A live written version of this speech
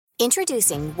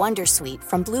Introducing Wondersuite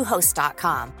from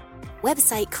Bluehost.com.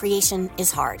 Website creation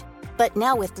is hard, but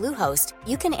now with Bluehost,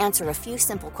 you can answer a few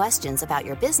simple questions about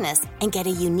your business and get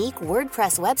a unique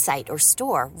WordPress website or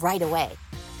store right away.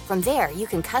 From there, you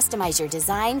can customize your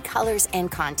design, colors,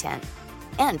 and content.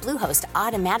 And Bluehost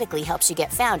automatically helps you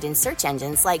get found in search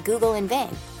engines like Google and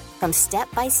Bing. From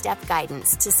step-by-step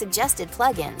guidance to suggested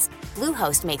plugins,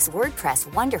 Bluehost makes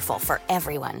WordPress wonderful for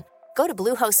everyone. Go to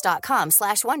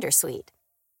bluehost.com/wondersuite.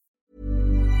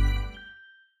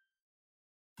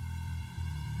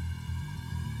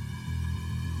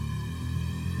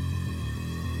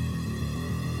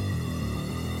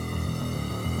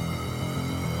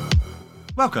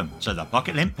 Welcome to the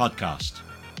Pocket Lint Podcast.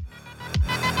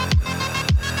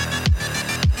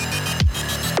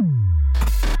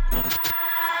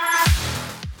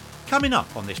 Coming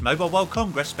up on this Mobile World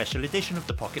Congress special edition of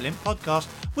the Pocket Lint Podcast,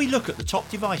 we look at the top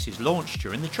devices launched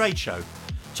during the trade show,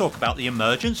 talk about the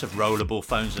emergence of rollable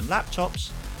phones and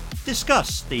laptops,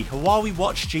 discuss the Huawei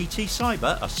Watch GT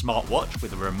Cyber, a smartwatch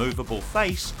with a removable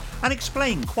face, and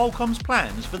explain Qualcomm's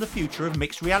plans for the future of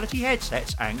mixed reality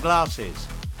headsets and glasses.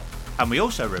 And we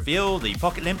also reveal the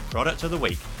Pocket Lint Product of the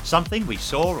Week, something we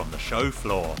saw on the show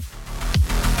floor.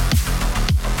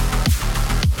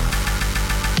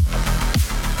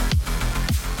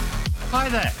 Hi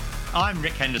there, I'm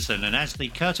Rick Henderson, and as the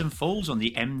curtain falls on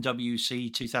the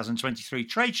MWC 2023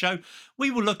 trade show, we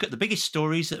will look at the biggest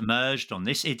stories that emerged on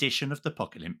this edition of the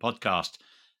Pocket Lint Podcast.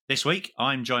 This week,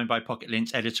 I'm joined by Pocket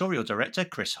Lint's editorial director,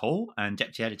 Chris Hall, and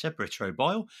deputy editor, Britta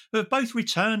O'Boyle, who have both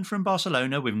returned from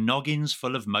Barcelona with noggins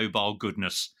full of mobile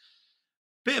goodness.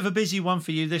 Bit of a busy one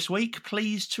for you this week.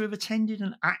 Pleased to have attended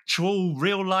an actual,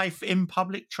 real-life,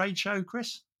 in-public trade show,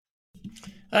 Chris?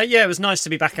 Yeah, it was nice to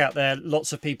be back out there.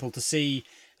 Lots of people to see.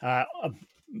 A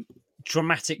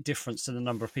dramatic difference to the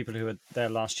number of people who were there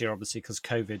last year, obviously, because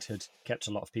COVID had kept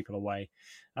a lot of people away.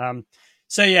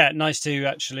 So, yeah, nice to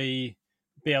actually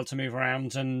be able to move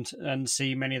around and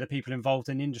see many of the people involved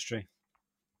in the industry.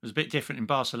 It was a bit different in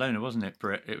Barcelona, wasn't it,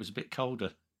 Britt? It was a bit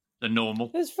colder than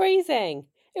normal. It was freezing.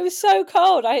 It was so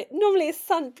cold. Normally it's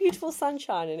beautiful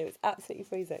sunshine, and it was absolutely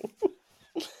freezing.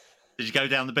 Did you go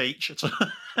down the beach? No,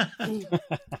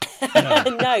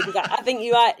 because I think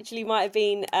you actually might have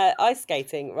been ice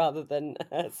skating rather than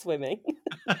swimming.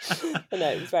 But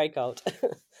no, it was very cold.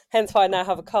 Hence why I now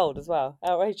have a cold as well.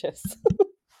 Outrageous.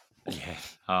 Yeah.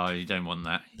 Oh, you don't want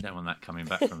that. You don't want that coming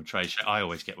back from a trade show. I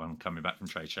always get one coming back from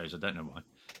trade shows. I don't know why.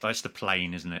 But it's the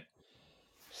plane, isn't it?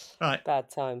 Right. Bad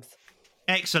times.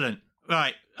 Excellent.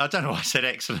 Right. I don't know why I said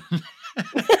excellent.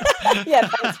 Yeah,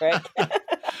 thanks, Rick.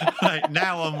 Right.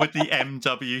 Now on with the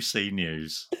MWC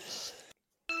news.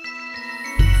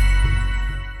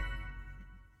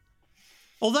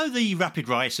 Although the rapid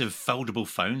rise of foldable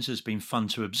phones has been fun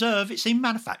to observe, it seemed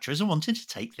manufacturers are wanting to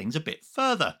take things a bit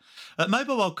further. At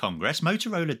Mobile World Congress,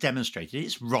 Motorola demonstrated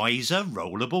its Riser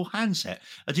rollable handset,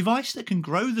 a device that can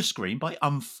grow the screen by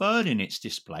unfurling its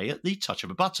display at the touch of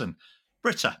a button.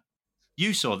 Britta,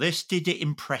 you saw this. Did it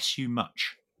impress you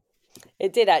much?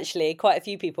 It did, actually. Quite a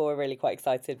few people were really quite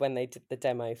excited when they did the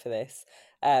demo for this.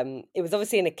 It was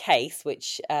obviously in a case,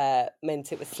 which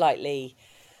meant it was slightly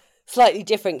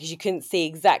different because you couldn't see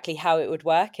exactly how it would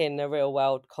work in a real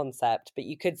world concept, but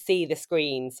you could see the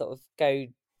screen sort of go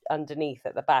underneath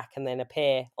at the back and then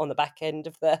appear on the back end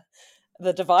of the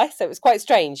device. So it was quite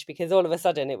strange because all of a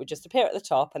sudden it would just appear at the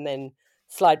top and then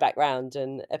slide back round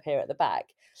and appear at the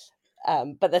back.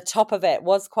 But the top of it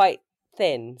was quite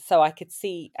thin, so I can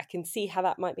see how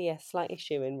that might be a slight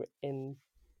issue in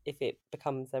if it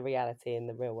becomes a reality in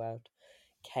the real world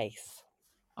case.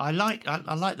 I like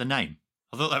the name.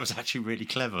 I thought that was actually really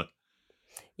clever.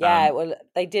 Yeah, well,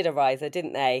 they did a riser,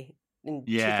 didn't they? In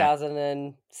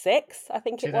 2006, I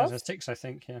think it was. 2006, I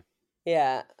think, yeah.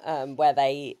 Yeah,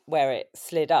 where it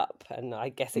slid up and I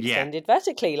guess extended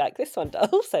vertically like this one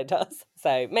also does. So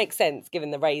it makes sense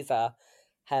given the Razr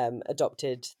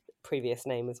adopted previous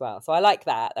name as well. So I like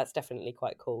that. That's definitely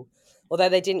quite cool. Although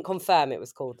they didn't confirm it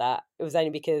was called that. It was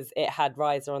only because it had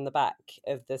Riser on the back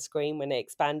of the screen when it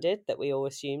expanded that we all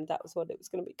assumed that was what it was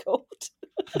going to be called.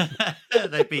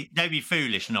 They'd be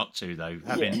foolish not to, though,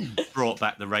 having brought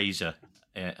back the Razr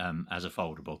as a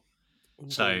foldable.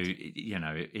 Indeed. So,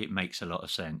 it makes a lot of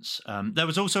sense. There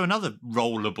was also another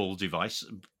rollable device,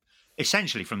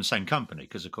 essentially from the same company,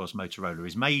 because, of course, Motorola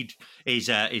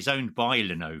is owned by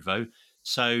Lenovo.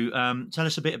 So tell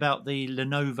us a bit about the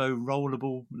Lenovo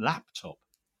rollable laptop.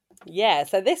 Yeah,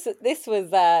 so this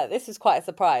was quite a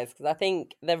surprise because I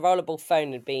think the rollable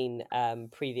phone had been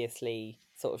previously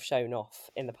sort of shown off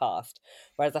in the past,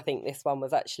 whereas I think this one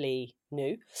was actually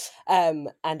new. And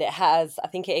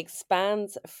it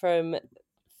expands from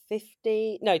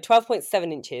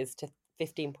 12.7 inches to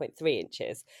 15.3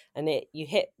 inches, and you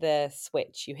hit a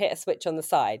switch on the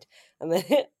side, and then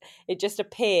it just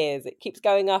appears. It keeps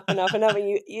going up and up and up,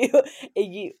 and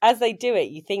you as they do it,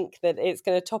 you think that it's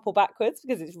going to topple backwards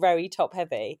because it's very top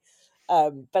heavy.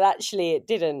 But actually it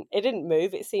didn't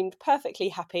move. It seemed perfectly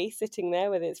happy sitting there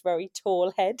with its very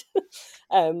tall head.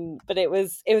 But it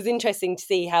was interesting to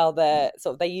see how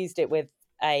they used it with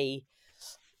a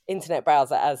internet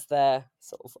browser as the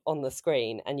sort of on the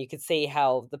screen, and you could see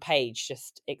how the page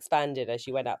just expanded as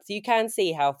you went up. So you can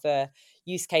see how, for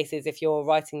use cases, if you're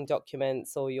writing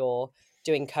documents or you're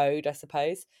doing code, I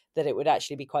suppose, that it would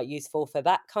actually be quite useful for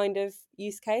that kind of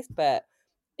use case. But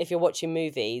if you're watching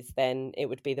movies, then it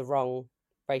would be the wrong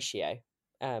ratio.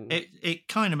 It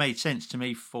kind of made sense to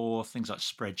me for things like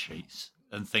spreadsheets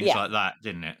and things like that,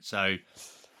 didn't it? So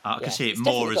I can see it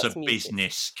more as a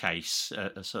business case,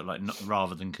 sort of like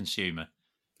rather than consumer.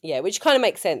 Yeah, which kind of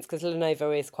makes sense because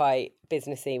Lenovo is quite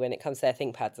businessy when it comes to their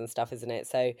ThinkPads and stuff, isn't it?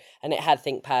 So, and it had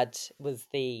ThinkPad was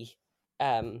the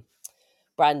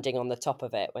branding on the top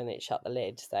of it when it shut the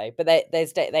lid. So, but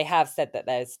they have said that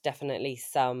there's definitely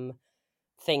some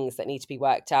things that need to be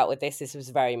worked out with this. This was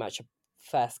very much a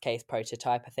first case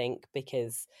prototype, I think,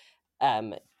 because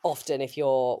often if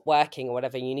you're working or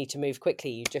whatever, you need to move quickly,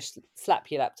 you just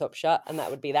slap your laptop shut and that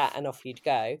would be that, and off you'd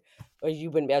go. Or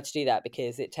you wouldn't be able to do that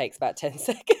because it takes about 10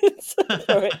 seconds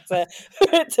for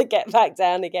it to get back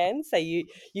down again. So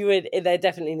there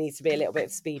definitely needs to be a little bit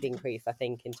of speed increase, I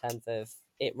think, in terms of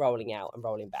it rolling out and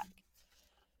rolling back.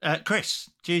 Chris,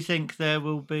 do you think there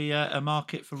will be a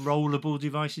market for rollable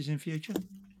devices in future?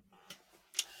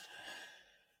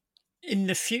 In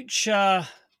the future,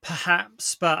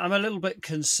 perhaps, but I'm a little bit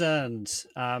concerned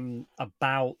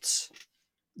about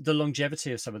the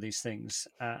longevity of some of these things.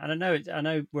 And I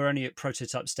know we're only at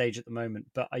prototype stage at the moment,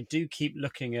 but I do keep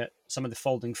looking at some of the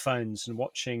folding phones and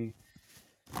watching.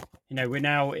 We're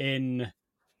now in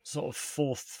sort of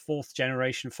fourth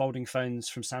generation folding phones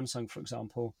from Samsung, for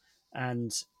example,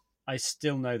 and I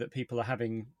still know that people are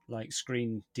having like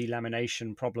screen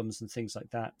delamination problems and things like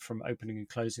that from opening and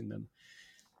closing them.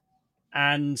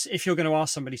 And if you're going to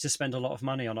ask somebody to spend a lot of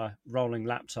money on a rolling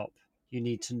laptop, you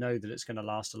need to know that it's going to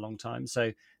last a long time.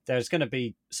 So there's going to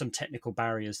be some technical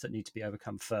barriers that need to be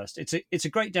overcome first. It's a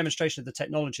great demonstration of the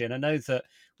technology. And I know that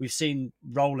we've seen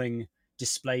rolling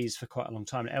displays for quite a long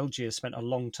time. LG has spent a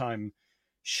long time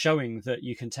showing that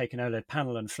you can take an OLED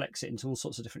panel and flex it into all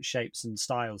sorts of different shapes and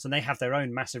styles. And they have their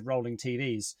own massive rolling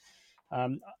TVs.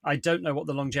 I don't know what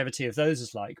the longevity of those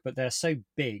is like, but they're so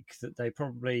big that they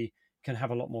probably can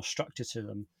have a lot more structure to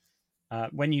them.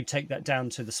 When you take that down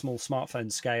to the small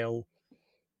smartphone scale,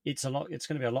 it's going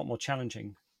to be a lot more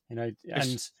challenging,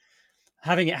 and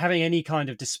having any kind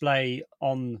of display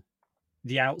on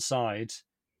the outside,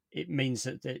 it means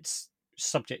that it's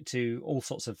subject to all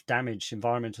sorts of damage,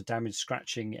 environmental damage,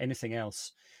 scratching, anything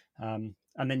else. And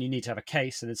then you need to have a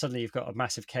case, and then suddenly you've got a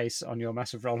massive case on your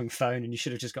massive rolling phone, and you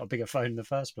should have just got a bigger phone in the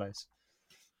first place.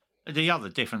 The other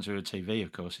difference with a TV,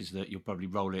 of course, is that you'll probably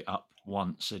roll it up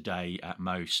once a day at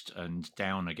most and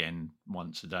down again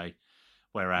once a day.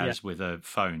 Whereas with a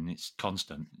phone, it's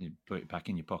constant. You put it back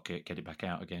in your pocket, get it back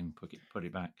out again, put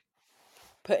it back.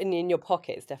 Putting it in your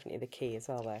pocket is definitely the key as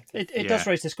well, though. It does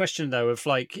raise this question, though, of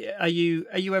like, are you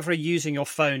ever using your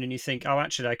phone and you think, oh,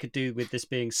 actually, I could do with this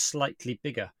being slightly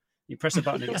bigger? You press a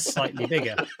button and it's slightly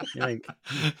bigger. You think,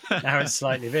 now it's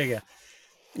slightly bigger.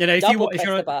 If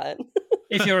you're the button.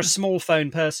 If you're a small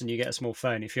phone person, you get a small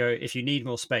phone. If you need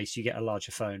more space, you get a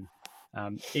larger phone.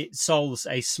 It solves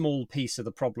a small piece of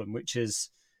the problem, which is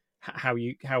how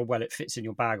well it fits in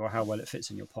your bag or how well it fits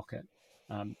in your pocket.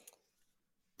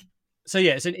 So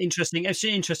yeah, it's an interesting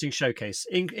showcase,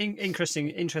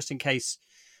 interesting case,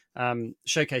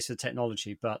 showcase of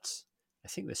technology. But I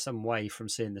think there's some way from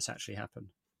seeing this actually happen.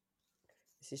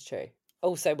 This is true.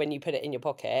 Also, when you put it in your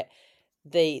pocket,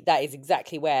 that is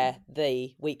exactly where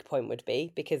the weak point would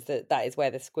be, because that is where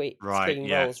the screen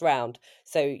rolls round.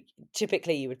 So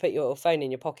typically you would put your phone in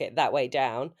your pocket that way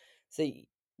down, so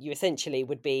you essentially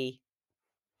would be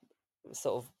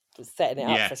sort of setting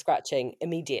it up for scratching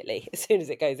immediately as soon as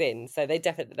it goes in. So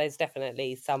there's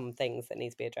definitely some things that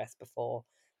need to be addressed before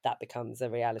that becomes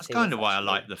a reality. That's kind of why I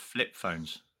like the flip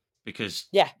phones, because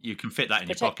you can fit that in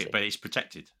your pocket, but it's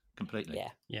protected completely.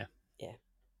 Yeah.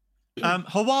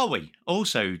 Huawei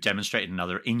also demonstrated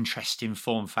another interesting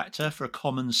form factor for a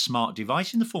common smart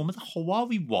device in the form of the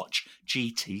Huawei Watch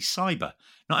GT Cyber.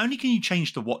 Not only can you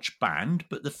change the watch band,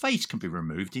 but the face can be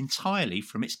removed entirely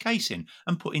from its casing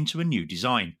and put into a new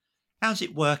design. How's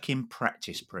it work in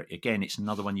practice, Brit? Again, it's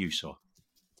another one you saw.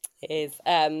 It is.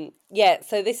 Yeah,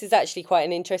 so this is actually quite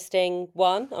an interesting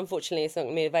one. Unfortunately, it's not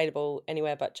going to be available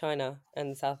anywhere but China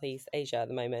and Southeast Asia at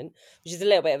the moment, which is a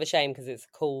little bit of a shame because it's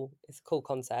a cool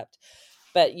concept.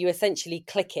 But you essentially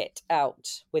click it out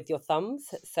with your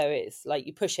thumbs. So it's like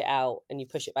you push it out and you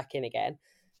push it back in again.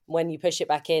 When you push it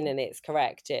back in and it's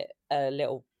correct, a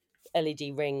little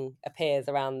LED ring appears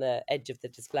around the edge of the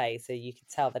display, so you can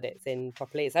tell that it's in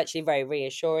properly. It's actually a very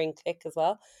reassuring click as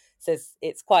well. So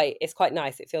it's quite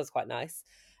nice. It feels quite nice.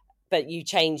 But you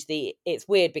change it's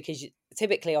weird because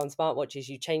typically on smartwatches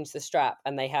you change the strap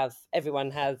and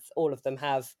all of them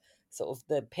have sort of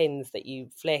the pins that you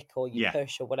flick or you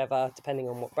push or whatever, depending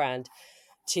on what brand,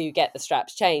 to get the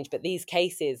straps changed. But these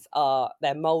cases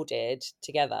they're molded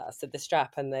together, so the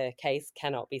strap and the case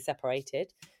cannot be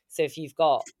separated. So if you've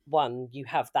got one, you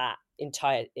have that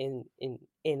entire in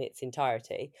its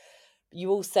entirety.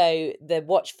 You also, the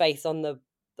watch face on the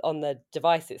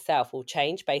device itself will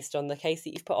change based on the case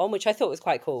that you've put on, which I thought was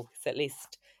quite cool, because at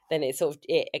least then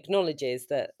it acknowledges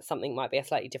that something might be a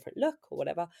slightly different look or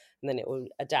whatever, and then it will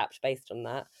adapt based on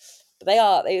that.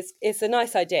 But it's a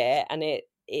nice idea, and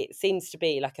it seems to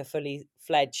be like a fully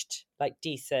fledged, like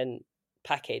decent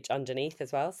package underneath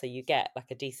as well. So you get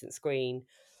like a decent screen,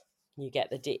 you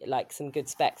get like some good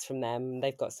specs from them.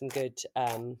 They've got some good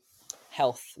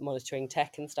health monitoring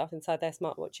tech and stuff inside their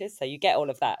smartwatches, so you get all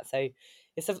of that. So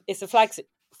it's a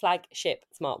flagship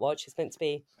smartwatch. It's meant to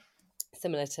be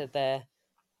similar to the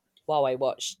Huawei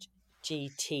Watch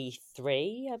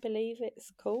GT3, I believe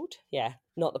it's called. Yeah,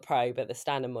 not the Pro, but the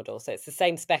standard model. So it's the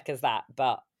same spec as that,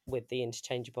 but with the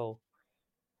interchangeable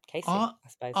casing, I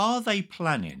suppose. Are they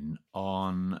planning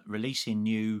on releasing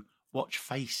new watch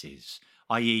faces,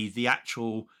 i.e. the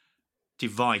actual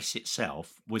device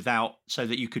itself, so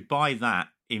that you could buy that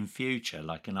in future,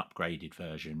 like an upgraded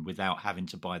version, without having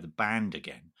to buy the band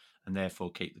again, and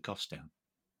therefore keep the cost down?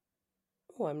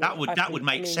 That would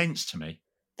make sense to me.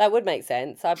 That would make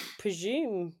sense, I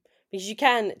presume, because you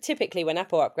can typically, when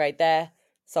Apple upgrade their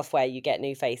software, you get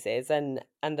new faces, and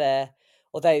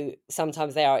although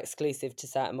sometimes they are exclusive to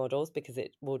certain models because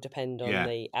it will depend on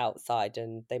the outside,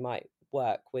 and they might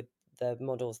work with the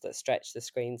models that stretch the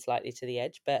screen slightly to the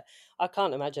edge. But I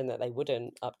can't imagine that they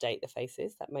wouldn't update the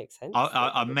faces. That makes sense.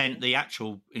 I meant the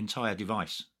actual entire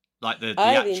device, like the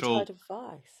actual entire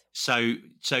device.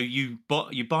 So you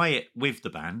buy it with the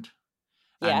band,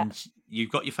 and you've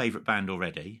got your favourite band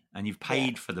already, and you've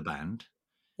paid for the band.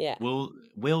 Yeah.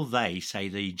 Will they say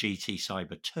the GT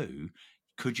Cyber 2?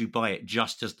 Could you buy it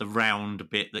just as the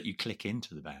round bit that you click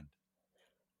into the band?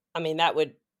 I mean, that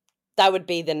would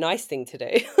be the nice thing to do.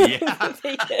 Yeah.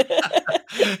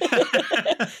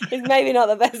 It's maybe not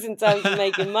the best in terms of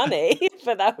making money,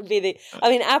 but that would be I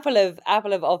mean, Apple have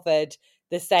offered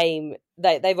the same.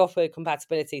 They've offered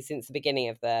compatibility since the beginning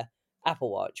of the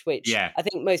Apple Watch, which I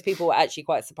think most people were actually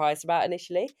quite surprised about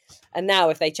initially. And now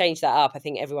if they change that up, I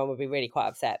think everyone would be really quite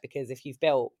upset, because if you've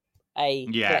built a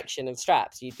collection of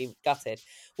straps, you'd be gutted.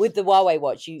 With the Huawei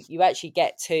Watch, you actually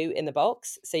get two in the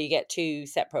box, so you get two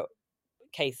separate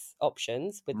case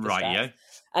options with the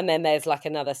straps, and then there's like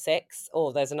another 6,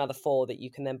 or there's another 4 that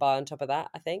you can then buy on top of that,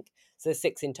 I think. So there's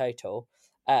 6 in total.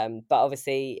 But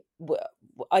obviously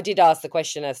I did ask the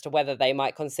question as to whether they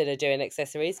might consider doing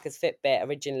accessories, because Fitbit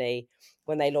originally,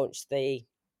 when they launched the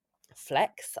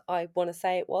Flex, I want to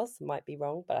say it was, might be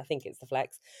wrong, but I think it's the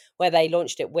Flex, where they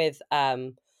launched it with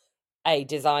a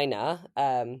designer,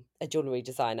 a jewelry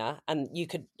designer, and you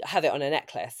could have it on a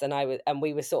necklace. And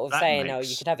we were sort of saying,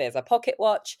 you could have it as a pocket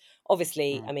watch.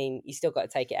 Obviously, I mean, you still got to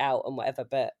take it out and whatever,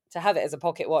 but to have it as a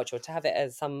pocket watch, or to have it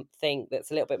as something that's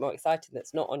a little bit more exciting,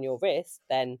 that's not on your wrist,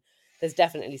 then there's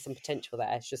definitely some potential there.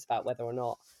 It's just about whether or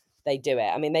not they do it.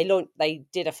 I mean, they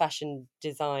did a fashion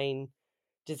designer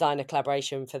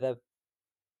collaboration for the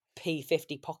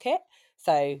P50 Pocket,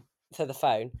 so for the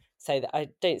phone. So that I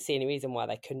don't see any reason why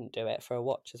they couldn't do it for a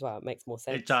watch as well. It makes more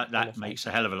sense. That makes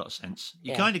a hell of a lot of sense.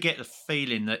 You kind of get the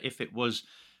feeling that if it was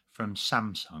from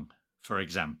Samsung, for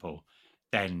example,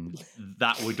 then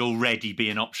that would already be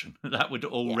an option. That would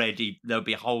already, there'll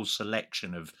be a whole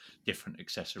selection of different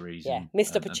accessories. Yeah,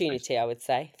 missed opportunity, I would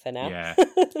say, for now. Yeah.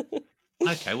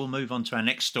 Okay, we'll move on to our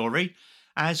next story,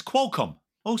 as Qualcomm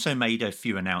also made a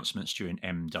few announcements during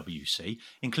MWC,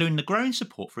 including the growing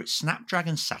support for its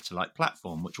Snapdragon satellite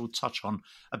platform, which we'll touch on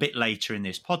a bit later in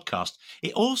this podcast.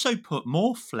 It also put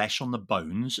more flesh on the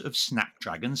bones of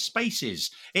Snapdragon Spaces,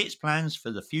 its plans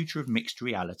for the future of mixed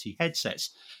reality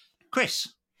headsets.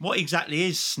 Chris, what exactly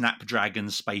is Snapdragon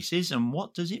Spaces, and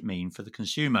what does it mean for the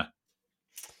consumer?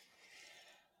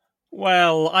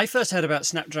 Well, I first heard about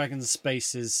Snapdragon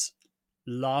Spaces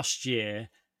last year,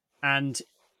 and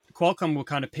Qualcomm were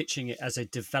kind of pitching it as a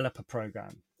developer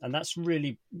program, and that's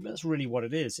really what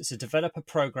it is. It's a developer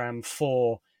program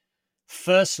for,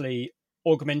 firstly,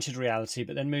 augmented reality,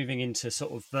 but then moving into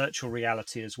sort of virtual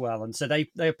reality as well. And so they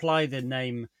apply the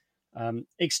name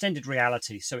extended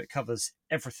reality, so it covers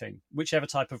everything, whichever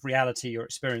type of reality you're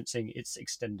experiencing, it's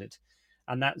extended,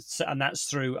 and that's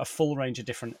through a full range of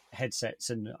different headsets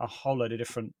and a whole load of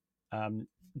different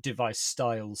device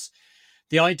styles.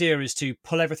 The idea is to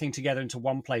pull everything together into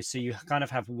one place, so you kind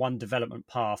of have one development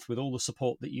path with all the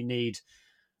support that you need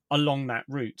along that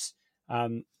route.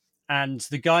 And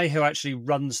the guy who actually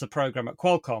runs the program at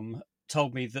Qualcomm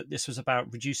told me that this was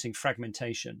about reducing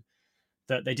fragmentation,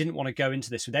 that they didn't want to go into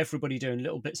this with everybody doing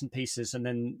little bits and pieces, and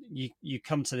then you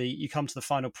come to the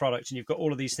final product and you've got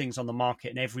all of these things on the market,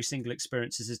 and every single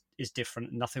experience is different,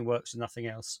 and nothing works with nothing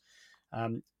else.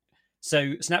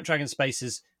 So Snapdragon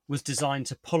Spaces was designed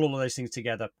to pull all of those things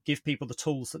together, give people the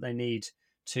tools that they need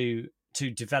to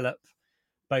develop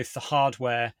both the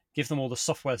hardware, give them all the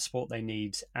software support they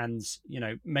need, and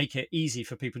make it easy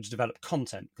for people to develop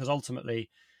content, because ultimately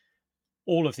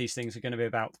all of these things are going to be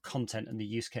about content and the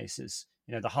use cases.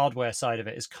 The hardware side of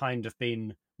it has kind of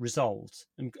been resolved,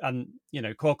 and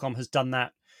Qualcomm has done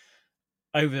that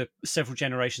over several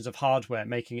generations of hardware,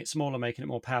 making it smaller, making it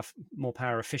more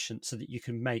power efficient, so that you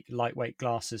can make lightweight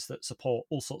glasses that support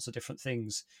all sorts of different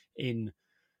things in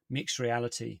mixed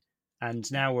reality. And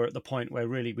now we're at the point where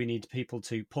really we need people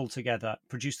to pull together,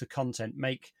 produce the content,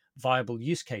 make viable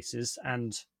use cases,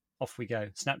 and off we go.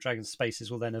 Snapdragon Spaces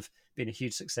will then have been a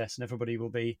huge success, and everybody will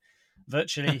be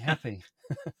virtually happy.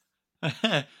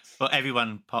 Well,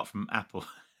 everyone apart from Apple.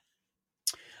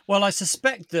 Well, I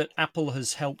suspect that Apple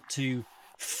has helped to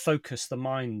focus the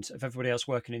mind of everybody else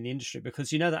working in the industry, because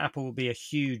that Apple will be a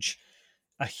huge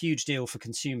deal for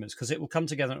consumers, because it will come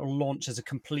together and it will launch as a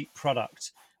complete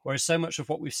product, whereas so much of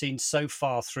what we've seen so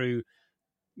far through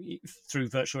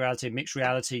virtual reality and mixed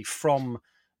reality from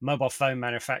mobile phone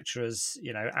manufacturers,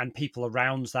 and people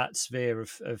around that sphere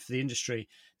of the industry,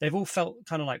 they've all felt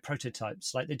kind of like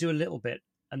prototypes, like they do a little bit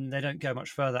and they don't go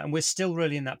much further, and we're still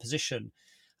really in that position.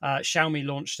 Xiaomi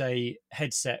launched a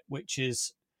headset which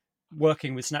is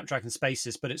working with Snapdragon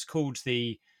Spaces, but it's called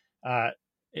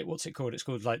what's it called? It's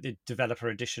called like the Developer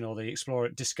Edition or the Explorer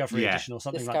Discovery Edition or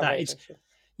something like that.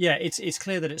 It's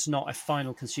clear that it's not a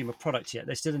final consumer product yet.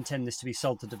 They still intend this to be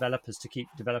sold to developers to keep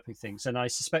developing things. And I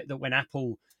suspect that when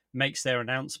Apple makes their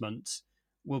announcement,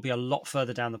 we'll be a lot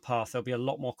further down the path. There'll be a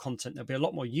lot more content. There'll be a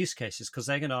lot more use cases, because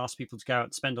they're going to ask people to go out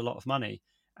and spend a lot of money.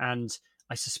 And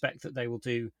I suspect that they will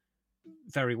do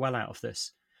very well out of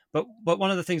this. But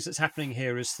one of the things that's happening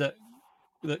here is that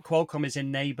Qualcomm is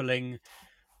enabling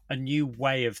a new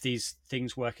way of these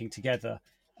things working together.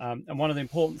 And one of the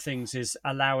important things is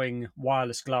allowing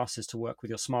wireless glasses to work with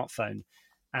your smartphone.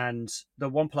 And the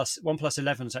OnePlus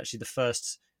 11 is actually the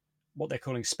first, what they're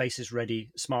calling Spaces Ready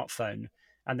smartphone.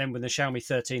 And then when the Xiaomi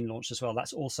 13 launched as well,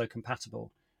 that's also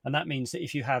compatible. And that means that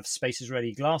if you have Spaces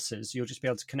Ready glasses, you'll just be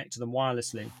able to connect to them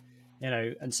wirelessly.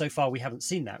 And so far we haven't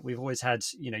seen that. We've always had,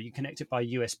 you connect it by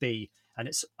USB, and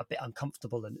it's a bit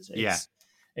uncomfortable, and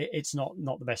it's not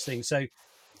the best thing. So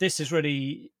this is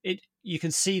really it. You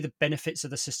can see the benefits of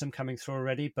the system coming through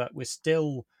already, but we're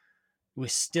still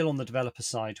on the developer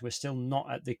side. We're still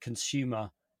not at the consumer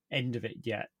end of it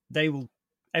yet.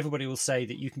 Everybody will say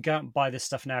that you can go out and buy this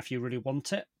stuff now if you really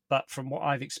want it, but from what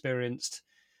I've experienced,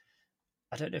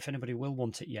 I don't know if anybody will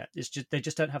want it yet. They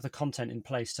just don't have the content in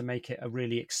place to make it a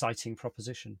really exciting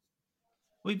proposition.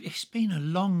 Well, it's been a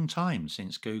long time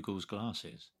since Google's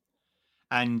glasses,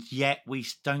 and yet we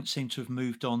don't seem to have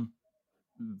moved on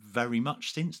very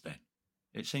much since then.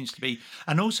 It seems to be,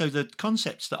 and also the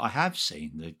concepts that I have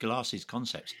seen, the glasses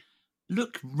concepts,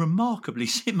 look remarkably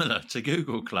similar to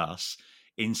Google Glass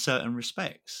in certain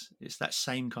respects. It's that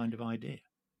same kind of idea.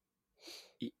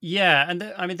 Yeah,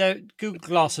 and Google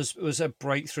Glass was a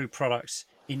breakthrough product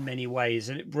in many ways,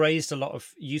 and it raised a lot of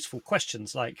useful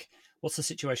questions, like what's the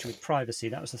situation with privacy?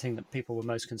 That was the thing that people were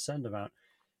most concerned about.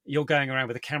 You're going around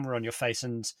with a camera on your face,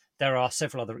 and there are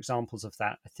several other examples of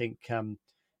that. I think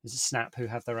there's a Snap who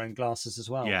have their own glasses as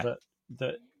well. Yeah.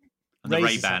 That and the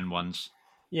Ray-Ban ones.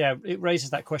 Yeah, it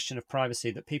raises that question of privacy,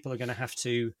 that people are going to have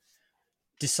to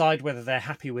decide whether they're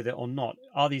happy with it or not.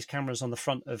 Are these cameras on the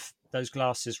front of those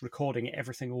glasses recording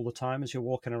everything all the time as you're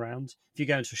walking around? If you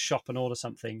go into a shop and order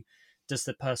something, does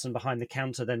the person behind the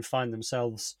counter then find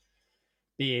themselves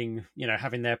being,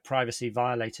 having their privacy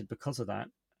violated because of that?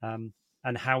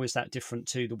 And how is that different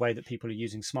to the way that people are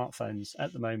using smartphones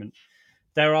at the moment?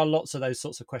 There are lots of those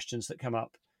sorts of questions that come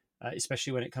up,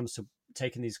 especially when it comes to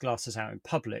taking these glasses out in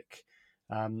public.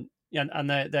 And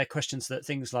they're questions that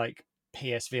things like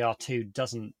PSVR 2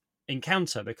 doesn't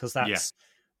encounter, because that's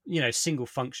single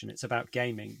function. It's about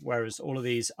gaming, whereas all of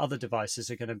these other devices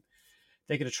they're going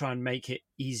to try and make it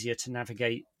easier to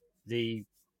navigate the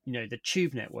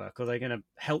tube network, or they're going to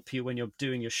help you when you're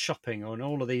doing your shopping, and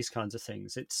all of these kinds of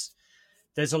things.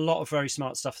 There's a lot of very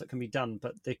smart stuff that can be done,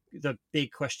 but the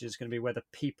big question is going to be whether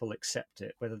people accept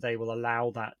it, whether they will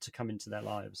allow that to come into their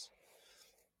lives.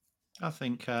 I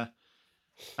think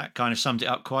that kind of summed it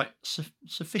up quite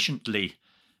sufficiently.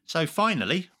 So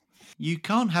finally, you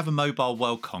can't have a Mobile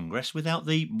World Congress without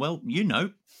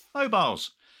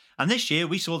mobiles. And this year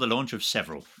we saw the launch of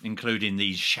several, including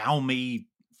the Xiaomi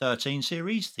 13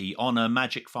 series, the Honor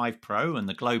Magic 5 Pro, and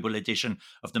the global edition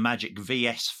of the Magic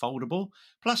VS foldable,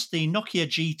 plus the Nokia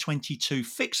G22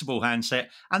 fixable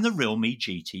handset and the Realme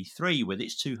GT3 with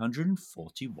its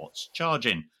 240 watts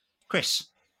charging. Chris,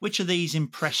 which of these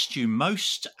impressed you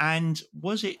most, and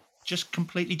was it just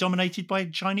completely dominated by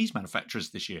Chinese manufacturers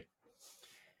this year?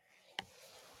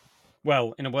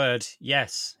 Well, in a word,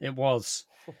 yes, it was.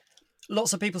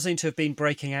 Lots of people seem to have been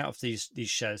breaking out of these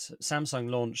shows. Samsung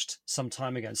launched some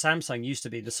time ago. Samsung used to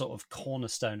be the sort of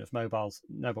cornerstone of Mobile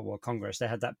World Congress. They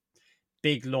had that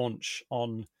big launch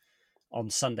on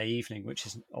Sunday evening, which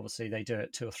is obviously they do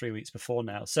it 2 or 3 weeks before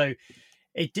now. So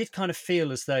it did kind of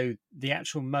feel as though the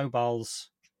actual mobiles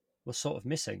were sort of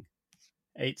missing.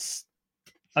 The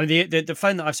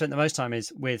phone that I've spent the most time is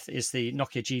the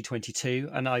Nokia G22,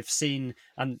 and I've seen,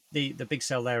 and the big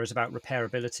sell there is about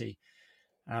repairability.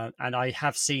 And I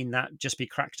have seen that just be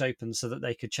cracked open so that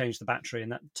they could change the battery,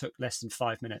 and that took less than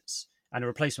 5 minutes. And a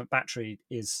replacement battery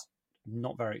is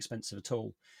not very expensive at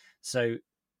all. So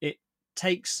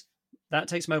that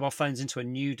takes mobile phones into a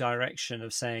new direction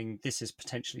of saying this is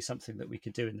potentially something that we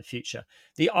could do in the future.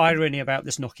 The irony about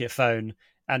this Nokia phone,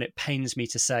 and it pains me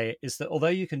to say it, is that although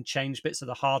you can change bits of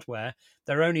the hardware,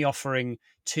 they're only offering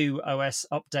 2 OS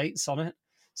updates on it.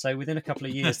 So within a couple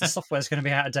of years, the software is going to be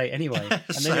out of date anyway, and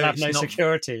then you'll have no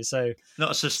security. So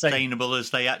not as sustainable as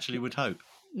they actually would hope.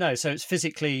 No, so it's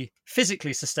physically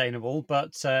sustainable,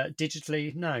 but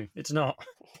digitally, no, it's not.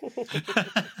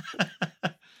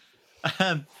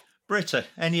 Britta,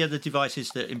 any other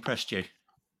devices that impressed you?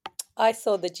 I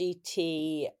saw the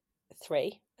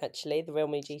GT3, actually, the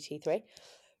Realme GT3,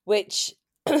 which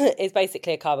is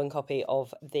basically a carbon copy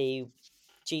of the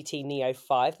GT Neo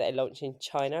 5 that I launched in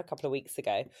China a couple of weeks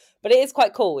ago. But it is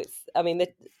quite cool. The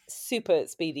super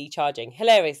speedy charging.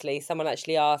 Hilariously, someone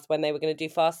actually asked when they were going to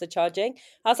do faster charging.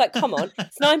 I was like, come on,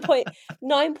 it's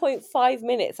 9.5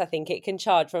 minutes, I think it can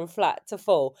charge from flat to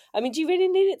full. I mean, do you really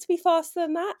need it to be faster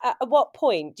than that? At what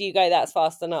point do you go, that's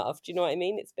fast enough? Do you know what I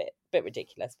mean? It's a bit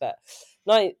ridiculous, but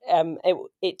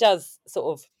it does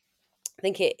sort of, I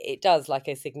think it does like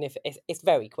a significant, it's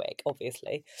very quick,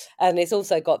 obviously. And it's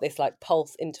also got this like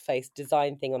pulse interface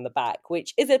design thing on the back,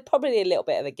 which is probably a little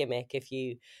bit of a gimmick if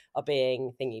you are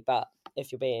being thingy, but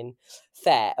if you're being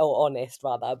fair or honest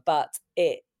rather, but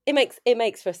it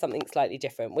makes for something slightly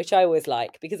different, which I always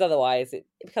like, because otherwise it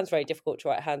becomes very difficult to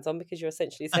write hands on because you're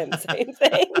essentially saying the same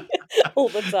thing all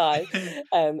the time.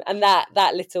 And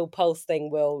that little pulse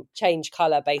thing will change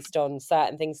colour based on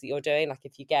certain things that you're doing. Like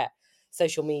if you get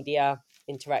social media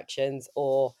interactions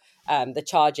or the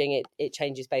charging, it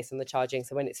changes based on the charging.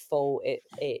 So when it's full,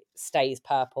 it stays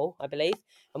purple, I believe.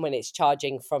 And when it's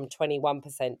charging from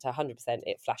 21% to 100%,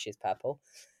 it flashes purple.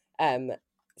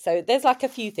 So there's like a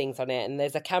few things on it, and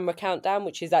there's a camera countdown,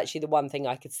 which is actually the one thing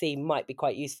I could see might be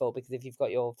quite useful, because if you've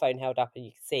got your phone held up and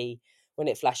you can see when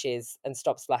it flashes and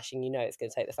stops flashing, it's going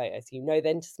to take the photo. So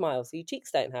then to smile so your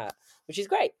cheeks don't hurt, which is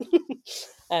great.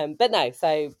 But no,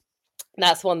 so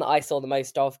that's one that I saw the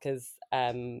most of, because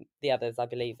the others, I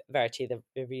believe, Verity, the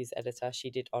reviews editor, she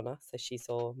did Honor, so she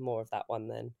saw more of that one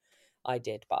than I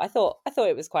did. But I thought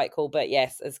it was quite cool. But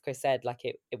yes, as Chris said, like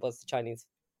it was the Chinese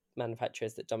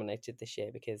manufacturers that dominated this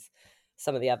year, because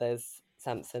some of the others,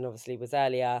 Samsung obviously was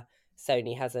earlier,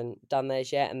 Sony hasn't done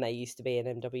theirs yet, and they used to be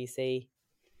an MWC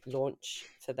launch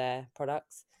for their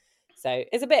products. So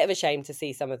it's a bit of a shame to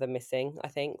see some of them missing, I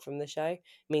think, from the show. It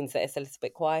means that it's a little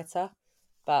bit quieter,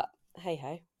 but hey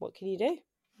ho, what can you do?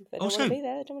 If they don't want to be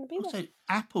there, they don't want to be there.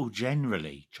 Apple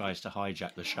generally tries to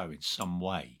hijack the show in some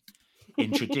way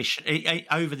in tradition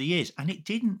over the years, and it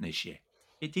didn't this year.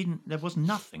 It didn't. There was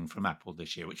nothing from Apple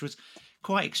this year, which was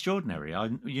quite extraordinary.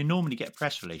 You normally get a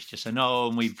press release just saying, "Oh,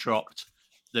 and we've dropped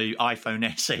the iPhone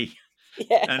SE,"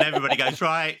 and everybody goes,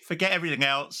 "Right, forget everything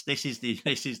else. This is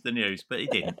the news." But it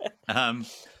didn't.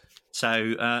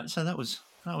 So that was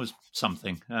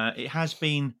something. It has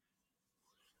been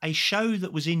a show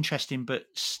that was interesting but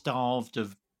starved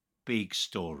of big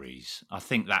stories. I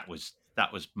think that was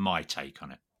my take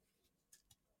on it.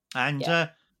 And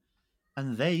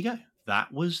and there you go.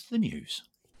 that was the news.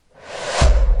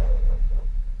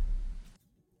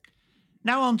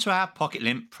 Now on to our Pocket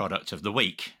Lint product of the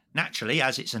week. Naturally,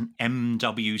 as it's an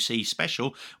MWC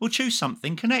special, we'll choose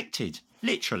something connected,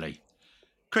 literally.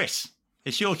 Chris,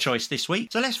 it's your choice this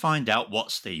week, so let's find out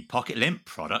what's the Pocket Lint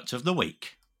product of the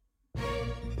week.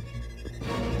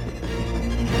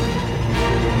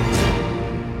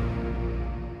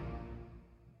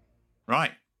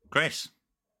 Right, Chris,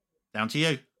 down to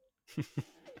you.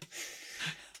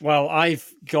 Well,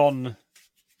 I've gone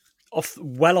off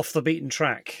the beaten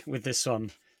track with this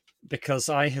one because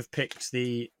I have picked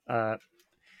the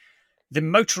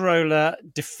Motorola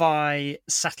Defy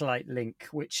Satellite Link,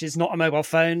 which is not a mobile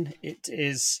phone. It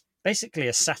is basically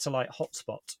a satellite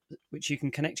hotspot, which you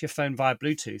can connect to your phone via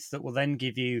Bluetooth that will then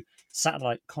give you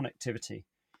satellite connectivity.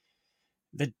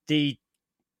 The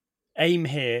aim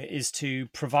here is to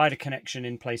provide a connection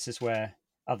in places where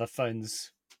other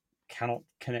phones cannot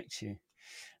connect you.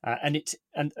 And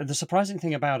the surprising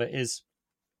thing about it is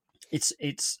it's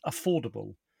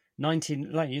affordable. You'll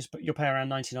pay around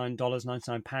 $99,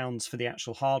 £99 for the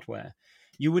actual hardware.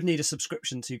 You would need a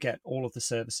subscription to get all of the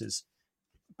services,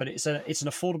 but it's an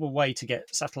affordable way to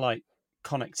get satellite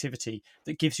connectivity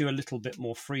that gives you a little bit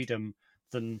more freedom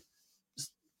than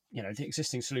the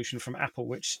existing solution from Apple,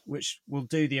 which will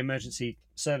do the emergency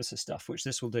services stuff, which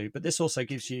this will do. But this also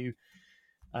gives you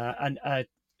a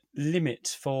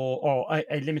limit or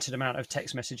a limited amount of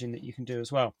text messaging that you can do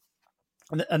as well.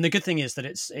 And the good thing is that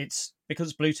it's because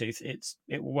it's Bluetooth,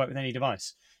 it will work with any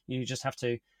device. You just have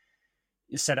to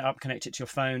set it up, connect it to your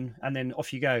phone, and then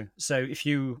off you go. So if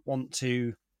you want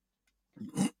to,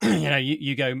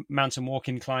 you go mountain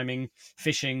walking, climbing,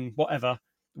 fishing, whatever,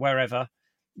 wherever,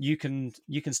 you can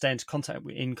stay in contact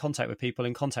with people,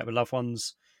 in contact with loved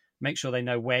ones, make sure they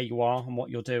know where you are and what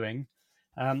you're doing,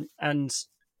 and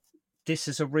this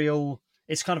is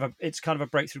it's kind of a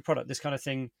breakthrough product. This kind of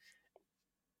thing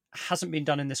hasn't been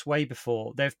done in this way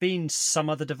before. There have been some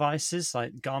other devices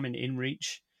like Garmin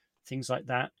InReach, things like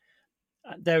that.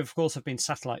 There of course have been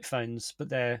satellite phones, but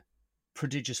they're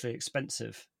prodigiously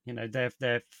expensive.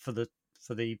 They're for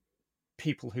the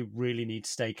people who really need to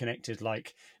stay connected,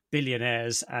 like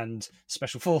billionaires and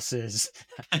special forces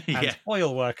and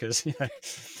oil workers.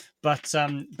 But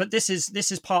this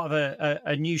is part of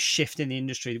a new shift in the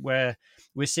industry where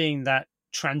we're seeing that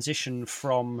transition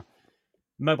from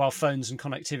mobile phones and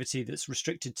connectivity that's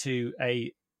restricted to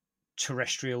a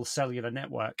terrestrial cellular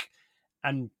network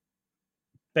and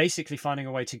basically finding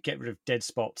a way to get rid of dead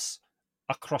spots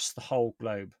across the whole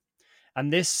globe.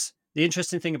 And the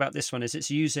interesting thing about this one is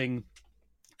it's using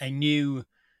a new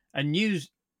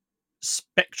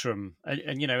spectrum, and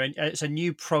it's a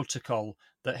new protocol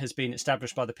that has been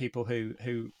established by the people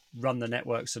who run the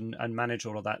networks and manage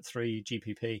all of that,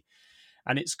 3GPP.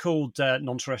 And it's called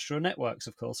non-terrestrial networks,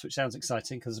 of course, which sounds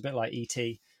exciting because it's a bit like ET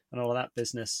and all of that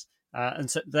business. And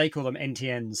so they call them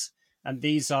NTNs. And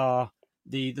these are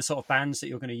the sort of bands that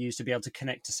you're going to use to be able to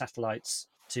connect to satellites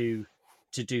to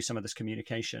do some of this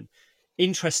communication.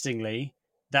 Interestingly,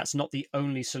 that's not the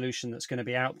only solution that's going to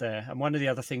be out there. And one of the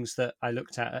other things that I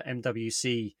looked at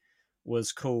MWC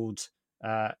was called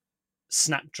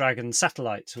Snapdragon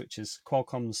Satellites, which is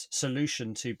Qualcomm's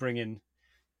solution to bring in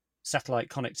satellite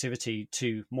connectivity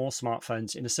to more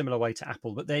smartphones in a similar way to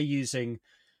Apple, but they're using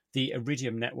the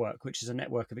Iridium network, which is a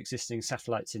network of existing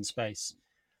satellites in space.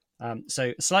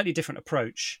 So a slightly different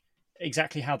approach.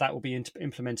 Exactly how that will be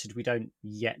implemented, we don't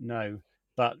yet know.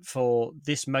 But for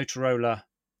this Motorola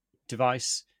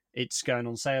device, it's going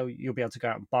on sale. You'll be able to go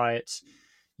out and buy it.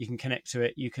 You can connect to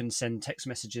it. You can send text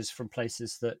messages from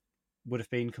places that would have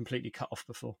been completely cut off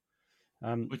before.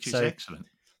 Which is excellent.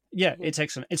 Yeah, it's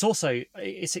excellent.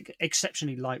 It's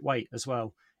exceptionally lightweight as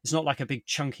well. It's not like a big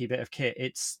chunky bit of kit.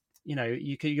 It's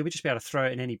you'll just be able to throw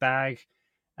it in any bag,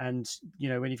 and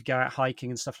when you go out hiking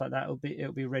and stuff like that,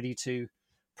 it'll be ready to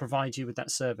provide you with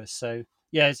that service. So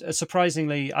yeah, it's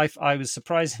surprisingly, I was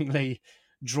surprisingly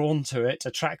drawn to it,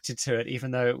 attracted to it,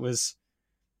 even though it was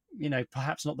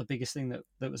perhaps not the biggest thing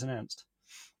that was announced.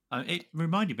 It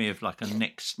reminded me of like a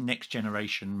next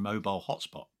generation mobile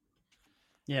hotspot.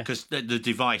 Yeah, because the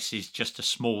device is just a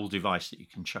small device that you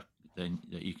can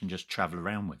that you can just travel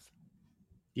around with.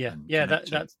 Yeah,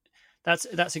 that's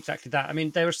exactly that. I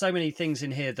mean, there are so many things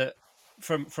in here that,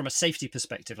 from a safety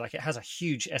perspective, like it has a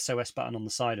huge SOS button on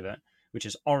the side of it, which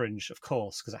is orange, of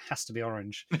course, because it has to be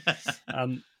orange,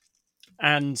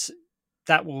 and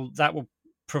that will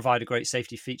provide a great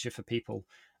safety feature for people.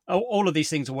 All of these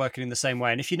things are working in the same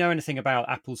way. And if you know anything about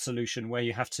Apple's solution where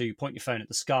you have to point your phone at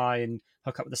the sky and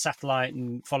hook up with the satellite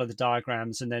and follow the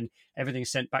diagrams, and then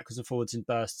everything's sent backwards and forwards in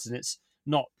bursts, and it's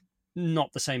not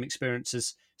not the same experience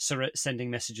as sending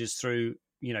messages through,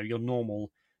 your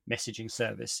normal messaging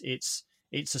service. It's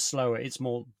slower, it's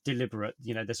more deliberate.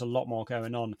 There's a lot more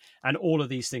going on, and all of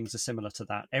these things are similar to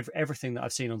that. Everything that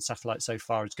I've seen on satellite so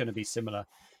far is going to be similar.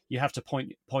 You have to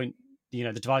point.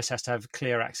 The device has to have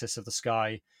clear access of the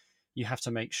sky. You have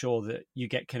to make sure that you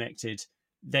get connected.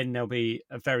 Then there'll be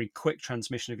a very quick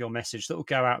transmission of your message that will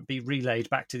go out, be relayed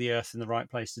back to the Earth in the right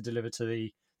place to deliver to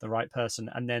the right person,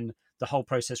 and then the whole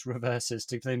process reverses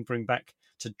to then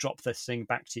drop this thing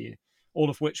back to you. All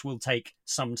of which will take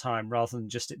some time, rather than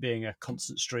just it being a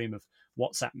constant stream of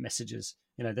WhatsApp messages.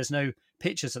 There's no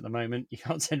pictures at the moment. You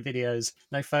can't send videos,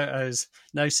 no photos,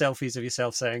 no selfies of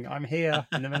yourself saying, "I'm here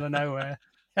in the middle of nowhere,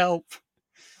 help."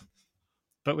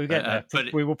 But we'll get there.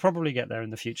 We will probably get there in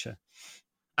the future.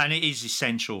 And it is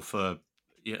essential for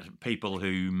people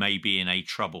who may be in a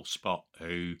trouble spot,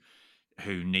 who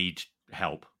need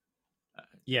help.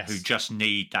 Yes. Who just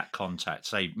need that contact,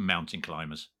 say mountain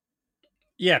climbers.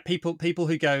 Yeah, people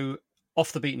who go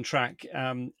off the beaten track.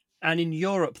 And in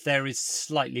Europe, there is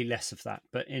slightly less of that.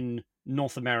 But in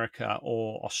North America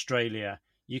or Australia,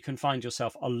 you can find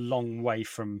yourself a long way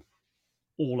from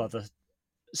all other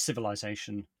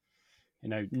civilization.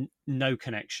 No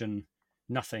connection,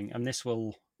 nothing. And this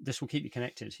will keep you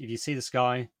connected. If you see the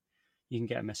sky, you can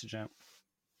get a message out.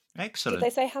 Excellent. Did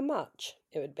they say how much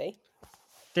it would be?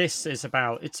 This is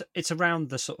about, it's around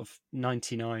the sort of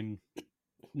 $99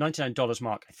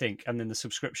 mark, I think, and then the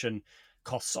subscription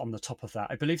costs on the top of that.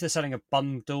 I believe they're selling a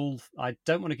bundle. I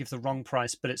don't want to give the wrong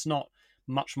price, but it's not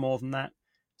much more than that.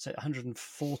 So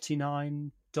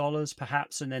 $149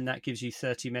 perhaps, and then that gives you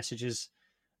 30 messages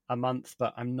a month,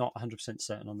 but I'm not 100%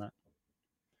 certain on that.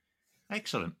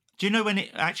 Excellent. Do you know when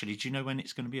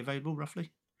it's going to be available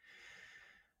roughly?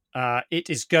 It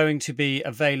is going to be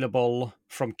available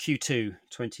from Q2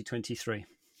 2023.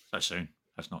 So soon.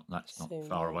 That's not soon,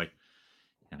 far away.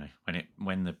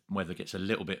 When the weather gets a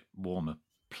little bit warmer,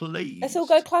 please. Let's all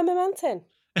go climb a mountain.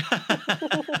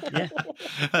 Yeah.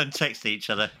 And text each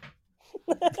other.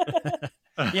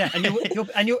 Yeah, and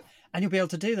you'll be able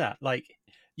to do that. Like,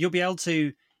 you'll be able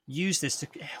to use this to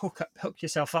hook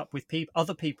yourself up with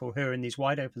other people who are in these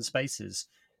wide open spaces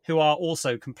who are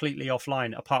also completely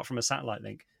offline apart from a satellite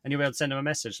link, and you'll be able to send them a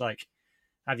message like,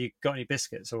 "Have you got any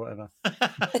biscuits or whatever?"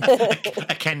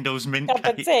 a Kendall's mint cup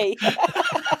of tea.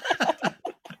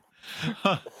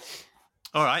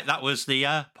 All right, that was the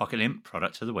PocketLint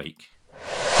product of the week.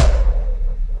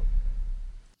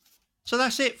 So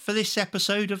that's it for this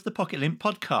episode of the PocketLint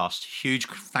podcast. Huge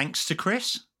thanks to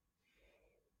Chris.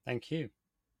 Thank you.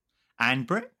 And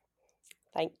Britt.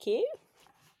 Thank you.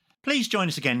 Please join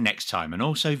us again next time, and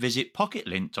also visit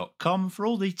PocketLint.com for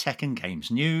all the tech and games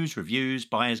news, reviews,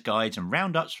 buyer's guides and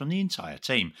roundups from the entire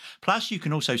team. Plus, you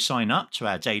can also sign up to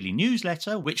our daily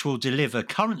newsletter, which will deliver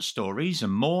current stories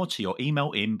and more to your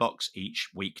email inbox each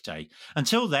weekday.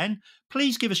 Until then,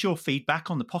 please give us your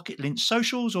feedback on the PocketLint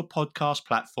socials or podcast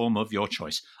platform of your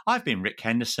choice. I've been Rick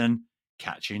Henderson.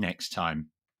 Catch you next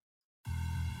time.